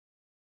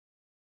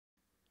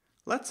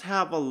Let's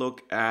have a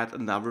look at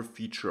another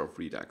feature of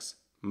Redux,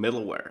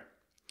 middleware.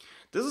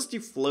 This is the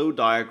flow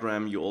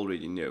diagram you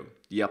already know.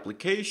 The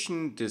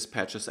application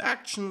dispatches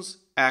actions,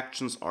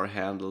 actions are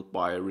handled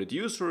by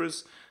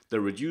reducers, the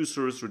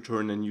reducers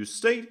return a new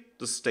state,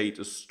 the state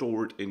is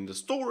stored in the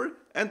store,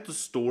 and the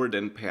store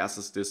then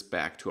passes this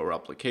back to our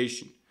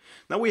application.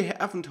 Now we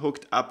haven't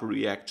hooked up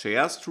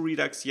ReactJS to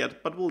Redux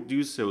yet, but we'll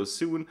do so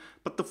soon,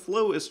 but the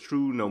flow is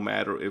true no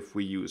matter if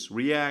we use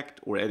React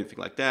or anything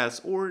like that,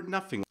 or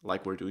nothing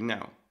like we're doing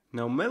now.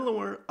 Now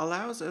middleware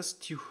allows us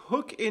to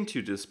hook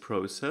into this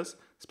process,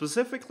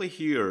 specifically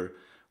here,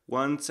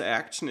 once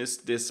action is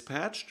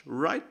dispatched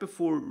right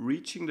before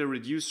reaching the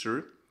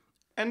reducer,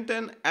 and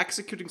then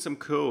executing some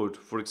code,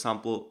 for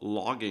example,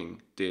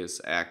 logging this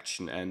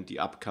action and the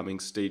upcoming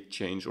state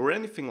change or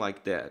anything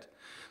like that.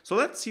 So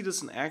let's see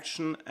this in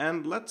action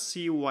and let's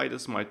see why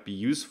this might be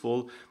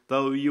useful,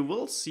 though you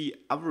will see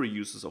other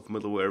uses of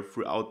middleware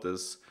throughout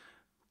this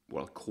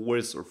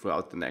course or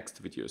throughout the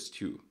next videos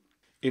too.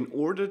 In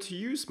order to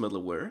use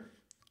middleware,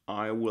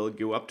 I will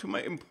go up to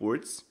my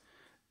imports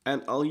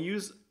and I'll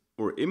use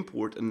or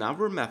import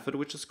another method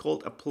which is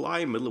called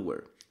apply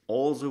middleware,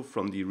 also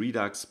from the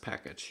Redux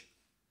package.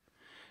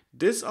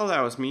 This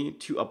allows me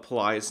to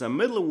apply some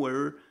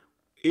middleware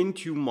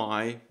into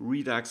my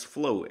Redux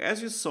flow,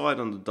 as you saw it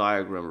on the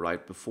diagram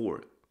right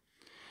before.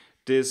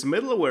 This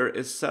middleware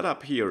is set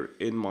up here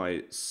in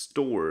my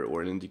store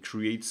or in the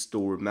create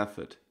store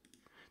method.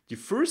 The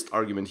first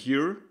argument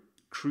here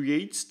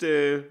creates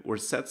or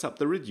sets up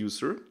the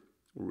reducer,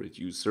 or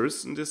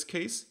reducers in this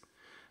case.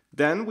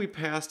 Then we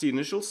pass the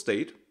initial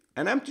state,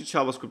 an empty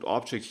JavaScript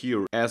object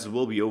here, as it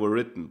will be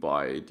overwritten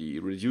by the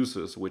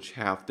reducers which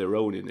have their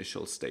own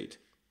initial state.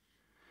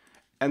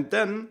 And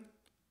then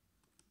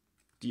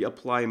the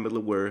apply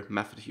middleware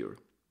method here.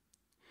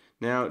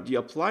 Now the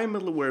apply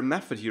middleware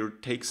method here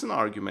takes an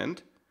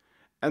argument,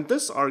 and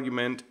this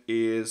argument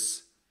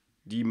is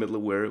the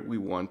middleware we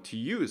want to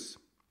use.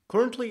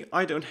 Currently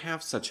I don't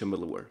have such a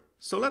middleware,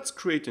 so let's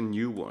create a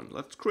new one.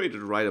 Let's create it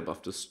right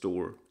above the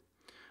store.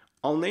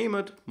 I'll name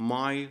it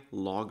my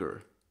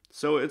logger.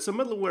 So it's a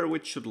middleware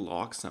which should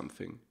log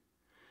something.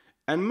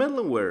 And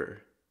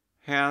middleware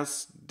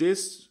has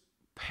this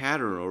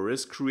pattern or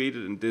is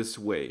created in this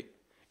way.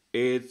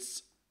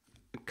 It's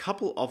a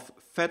couple of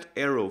fat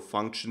arrow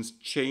functions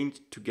chained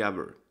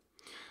together.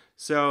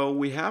 So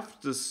we have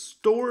the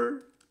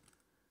store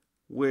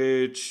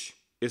which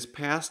is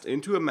passed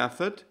into a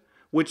method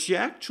which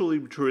actually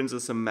returns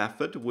as a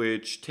method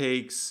which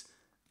takes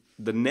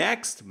the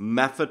next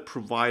method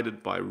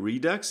provided by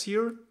Redux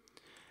here,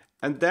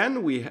 and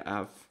then we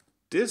have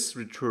this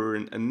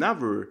return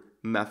another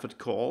method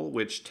call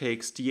which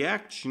takes the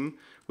action,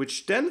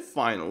 which then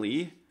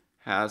finally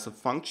has a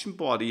function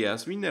body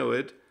as we know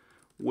it,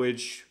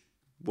 which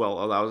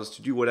allows us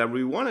to do whatever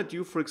we want to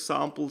do. For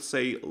example,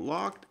 say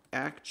logged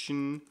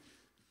action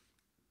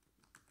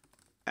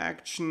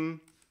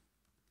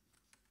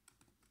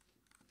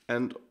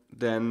and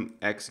then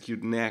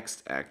execute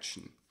next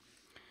action.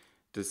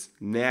 This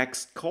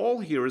next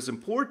call here is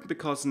important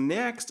because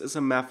next is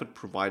a method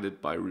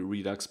provided by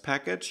Redux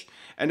package,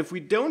 and if we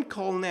don't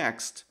call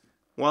next,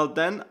 well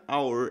then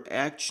our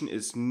action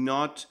is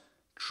not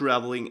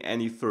traveling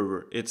any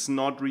further. It's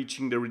not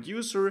reaching the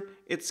reducer,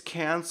 it's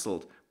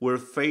cancelled, we're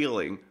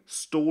failing,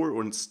 store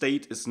or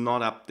state is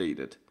not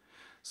updated.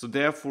 So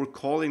therefore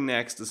calling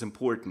next is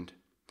important.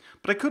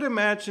 But I could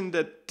imagine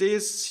that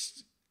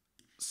this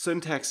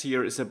syntax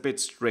here is a bit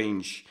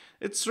strange.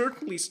 It's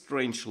certainly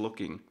strange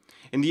looking.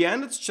 In the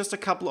end, it's just a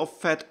couple of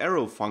fat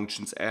arrow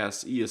functions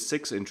as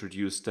ES6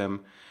 introduced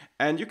them,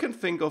 and you can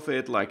think of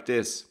it like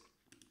this.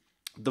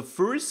 The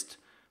first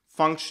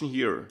function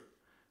here,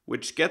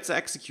 which gets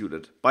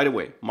executed, by the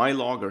way, my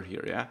logger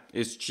here,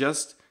 is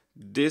just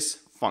this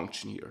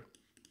function here.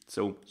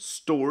 So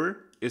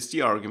store is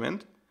the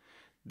argument.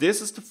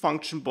 This is the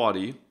function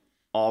body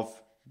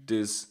of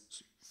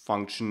this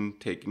function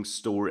taking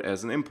store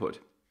as an input.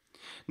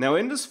 Now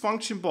in this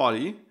function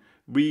body,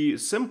 we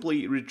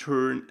simply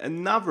return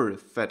another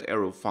fat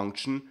arrow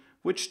function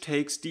which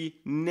takes the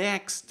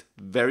next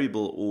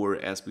variable, or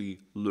as we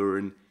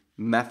learn,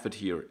 method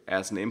here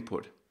as an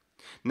input.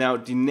 Now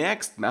the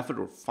next method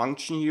or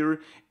function here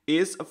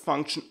is a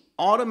function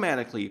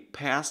automatically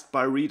passed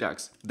by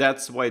Redux.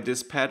 That's why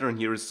this pattern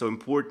here is so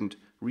important.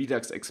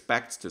 Redux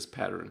expects this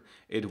pattern.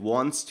 It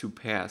wants to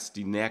pass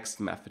the next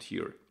method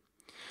here.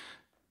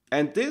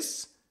 And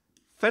this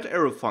fat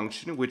arrow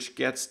function, which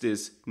gets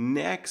this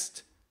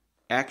next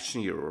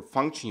action here or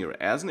function here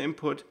as an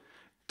input,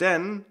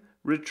 then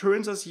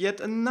returns us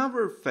yet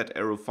another fat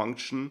arrow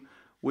function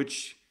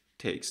which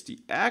takes the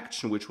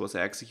action which was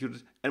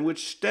executed and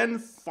which then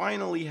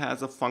finally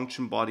has a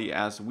function body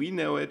as we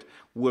know it,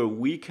 where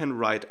we can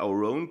write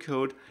our own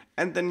code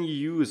and then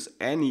use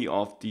any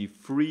of the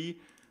three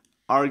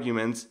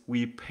arguments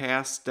we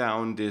pass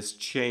down this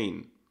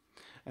chain.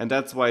 And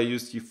that's why I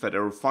use the fat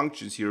arrow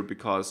functions here,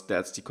 because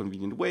that's the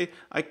convenient way.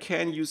 I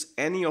can use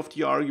any of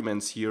the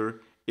arguments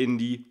here in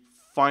the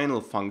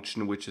final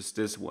function, which is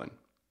this one.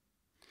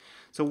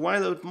 So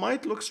while it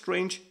might look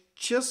strange,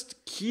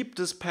 just keep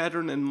this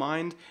pattern in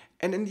mind,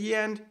 and in the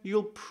end,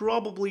 you'll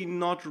probably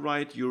not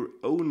write your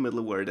own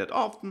middleware that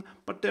often,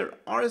 but there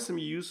are some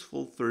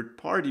useful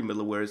third-party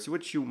middlewares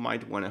which you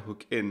might want to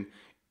hook in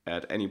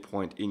at any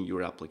point in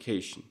your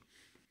application.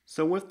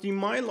 So with the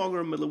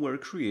MyLogger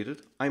middleware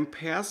created, I'm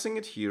passing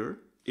it here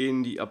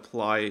in the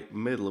apply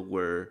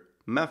middleware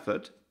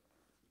method.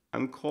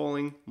 I'm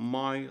calling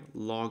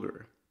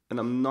MyLogger, and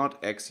I'm not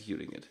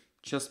executing it,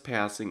 just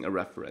passing a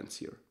reference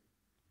here.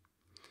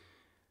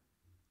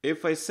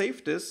 If I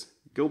save this,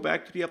 go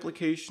back to the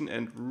application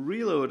and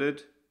reload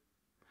it,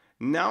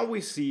 now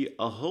we see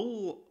a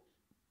whole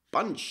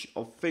bunch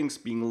of things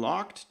being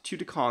logged to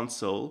the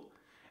console,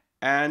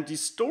 and the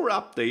store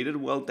updated,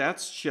 well,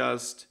 that's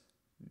just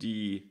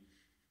the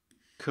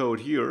code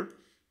here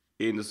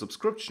in the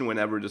subscription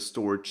whenever the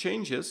store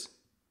changes.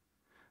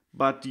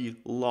 But the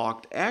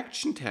logged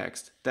action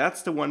text,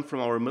 that's the one from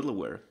our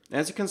middleware.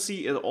 As you can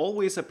see, it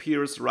always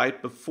appears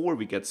right before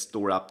we get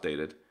store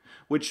updated,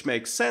 which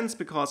makes sense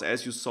because,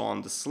 as you saw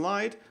on the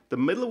slide, the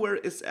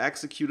middleware is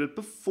executed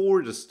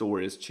before the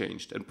store is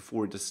changed and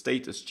before the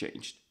state is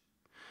changed.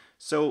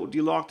 So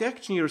the logged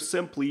action here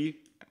simply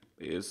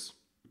is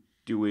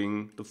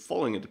doing the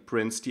following. It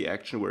prints the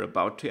action we're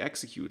about to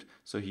execute.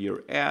 So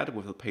here add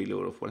with a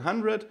payload of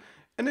 100,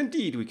 and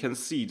indeed we can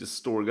see the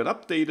store got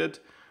updated,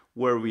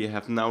 where we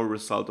have now a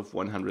result of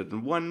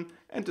 101,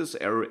 and this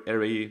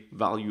array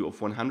value of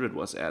 100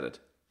 was added.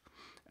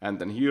 And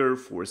then here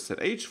for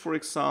set age, for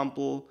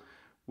example,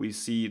 we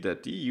see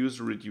that the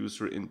user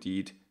reducer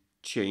indeed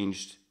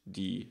changed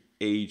the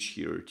age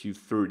here to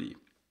 30.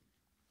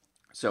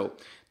 So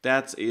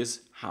that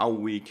is how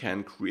we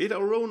can create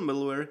our own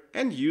middleware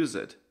and use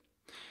it.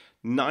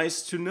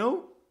 Nice to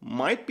know,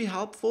 might be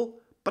helpful,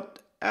 but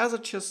as I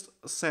just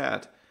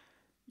said,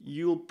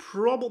 you'll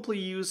probably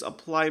use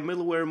apply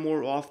middleware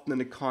more often in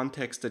the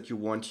context that you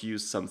want to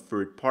use some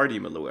third-party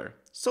middleware.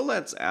 So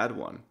let's add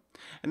one.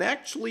 And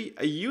actually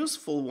a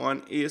useful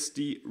one is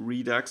the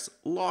Redux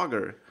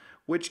logger,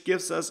 which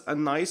gives us a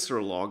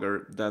nicer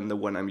logger than the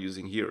one I'm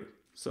using here.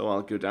 So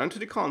I'll go down to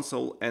the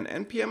console and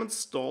npm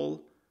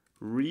install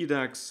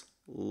Redux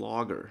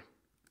logger.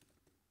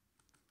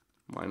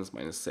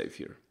 -- save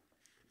here.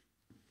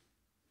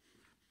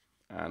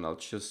 And I'll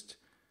just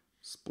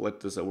split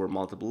this over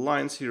multiple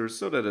lines here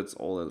so that it's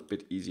all a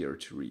bit easier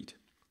to read.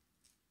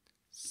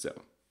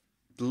 So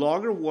the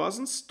logger was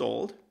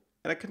installed,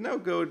 and I can now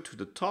go to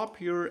the top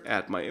here,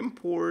 add my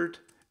import,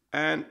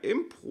 and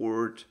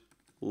import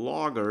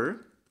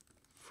logger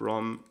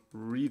from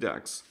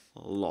Redux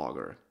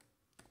logger.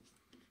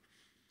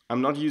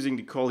 I'm not using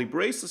the curly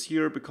braces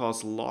here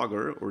because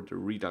logger, or the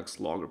Redux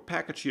logger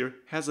package here,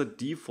 has a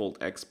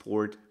default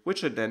export,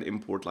 which I then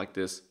import like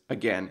this.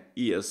 Again,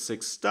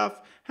 ES6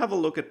 stuff. Have a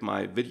look at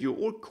my video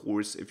or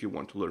course if you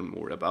want to learn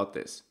more about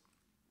this.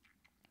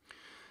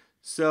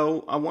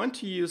 So I want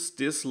to use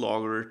this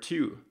logger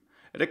too.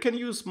 And I can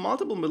use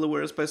multiple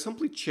middlewares by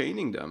simply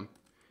chaining them.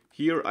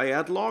 Here I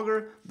add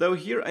logger, though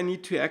here I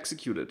need to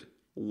execute it.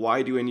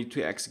 Why do I need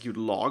to execute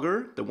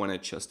logger, the one I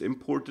just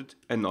imported,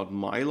 and not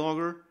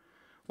MyLogger?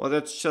 Well,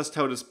 that's just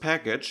how this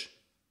package,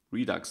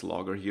 Redux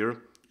logger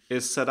here,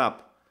 is set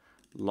up.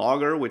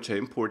 Logger, which I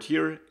import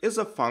here, is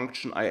a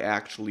function I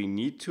actually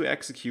need to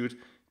execute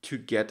to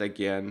get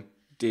again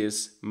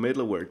this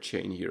middleware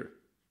chain here.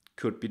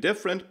 Could be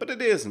different, but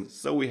it isn't,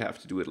 so we have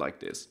to do it like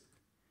this.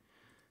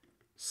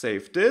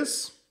 Save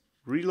this,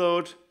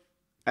 reload,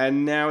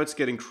 and now it's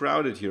getting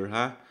crowded here,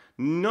 huh?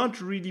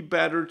 Not really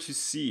better to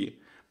see,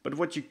 but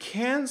what you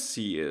can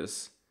see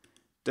is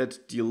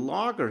that the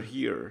logger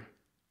here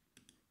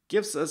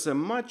gives us a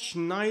much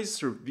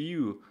nicer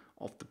view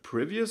of the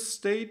previous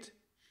state,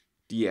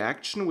 the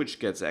action which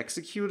gets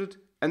executed,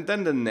 and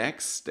then the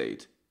next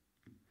state.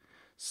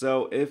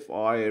 So if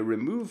I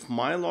remove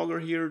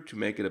MyLogger here to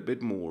make it a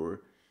bit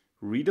more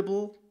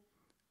readable,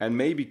 and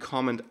maybe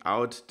comment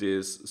out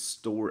this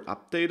store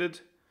updated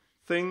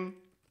thing,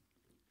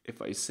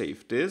 if I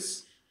save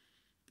this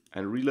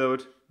and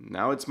reload,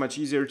 now it's much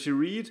easier to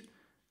read.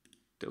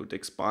 Don't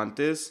expand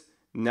this.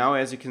 Now,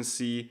 as you can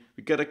see,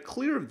 we get a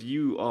clear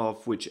view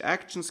of which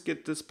actions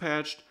get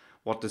dispatched,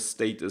 what the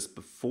state is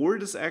before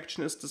this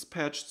action is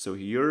dispatched. So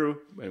here,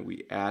 when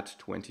we add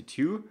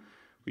 22,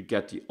 we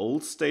get the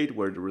old state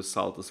where the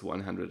result is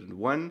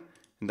 101.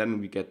 And then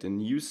we get the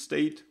new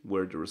state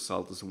where the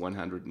result is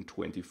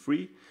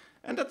 123.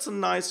 And that's a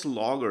nice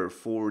logger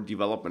for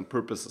development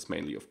purposes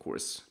mainly, of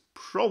course.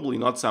 Probably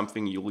not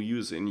something you'll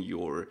use in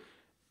your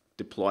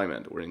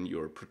deployment or in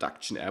your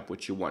production app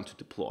which you want to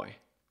deploy.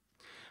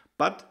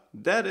 But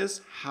that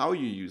is how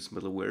you use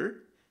middleware,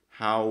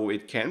 how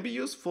it can be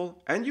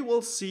useful, and you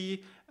will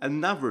see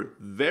another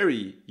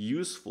very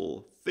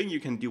useful thing you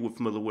can do with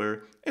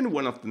middleware in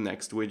one of the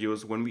next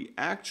videos when we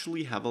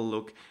actually have a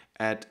look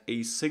at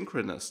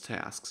asynchronous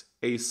tasks,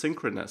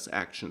 asynchronous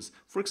actions,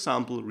 for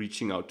example,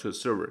 reaching out to a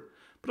server.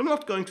 But I'm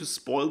not going to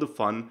spoil the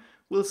fun,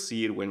 we'll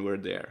see it when we're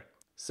there.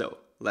 So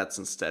let's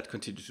instead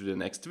continue to the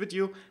next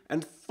video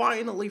and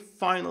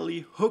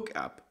finally hook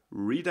up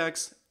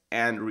Redux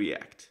and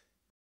React.